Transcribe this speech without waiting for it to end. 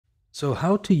So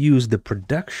how to use the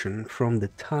production from the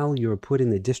tile you're putting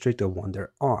the District of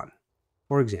Wonder on.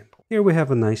 For example, here we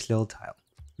have a nice little tile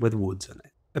with woods on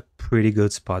it. A pretty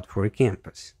good spot for a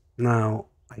campus. Now,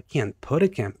 I can't put a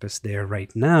campus there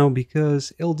right now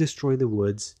because it'll destroy the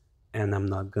woods and I'm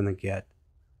not gonna get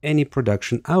any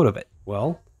production out of it.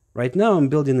 Well, right now I'm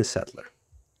building a settler.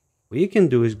 What you can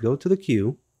do is go to the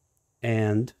queue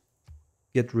and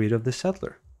get rid of the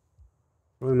settler.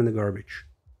 Throw him in the garbage.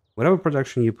 Whatever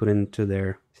production you put into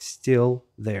there, still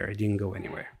there. It didn't go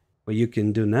anywhere. What you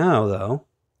can do now, though,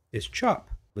 is chop.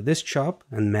 With this chop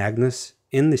and Magnus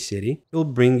in the city, it will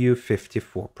bring you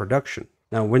 54 production.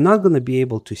 Now, we're not going to be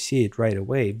able to see it right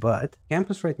away, but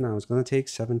campus right now is going to take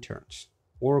 7 turns.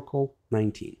 Oracle,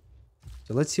 19.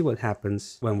 So let's see what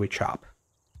happens when we chop.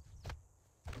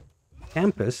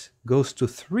 Campus goes to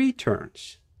 3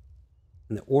 turns,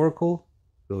 and the Oracle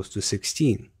goes to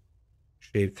 16.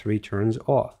 Shave 3 turns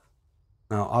off.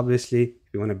 Now, obviously,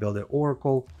 if you want to build an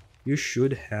Oracle, you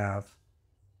should have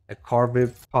a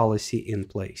carve policy in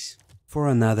place for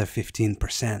another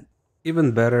 15%.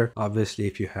 Even better, obviously,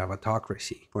 if you have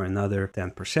autocracy for another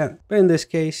 10%. But in this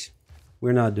case,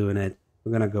 we're not doing it.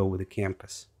 We're going to go with the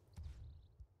campus.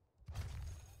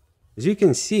 As you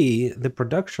can see, the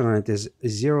production on it is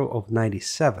 0 of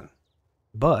 97,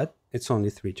 but it's only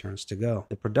 3 turns to go.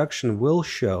 The production will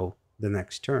show the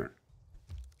next turn.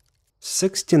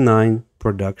 69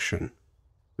 production.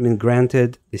 I mean,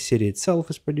 granted, the city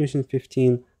itself is producing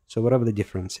 15, so whatever the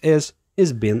difference is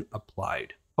been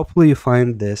applied. Hopefully you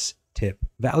find this tip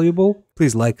valuable.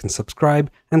 Please like and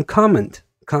subscribe and comment.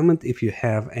 Comment if you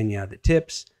have any other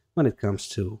tips when it comes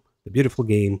to the beautiful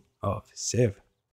game of Civ.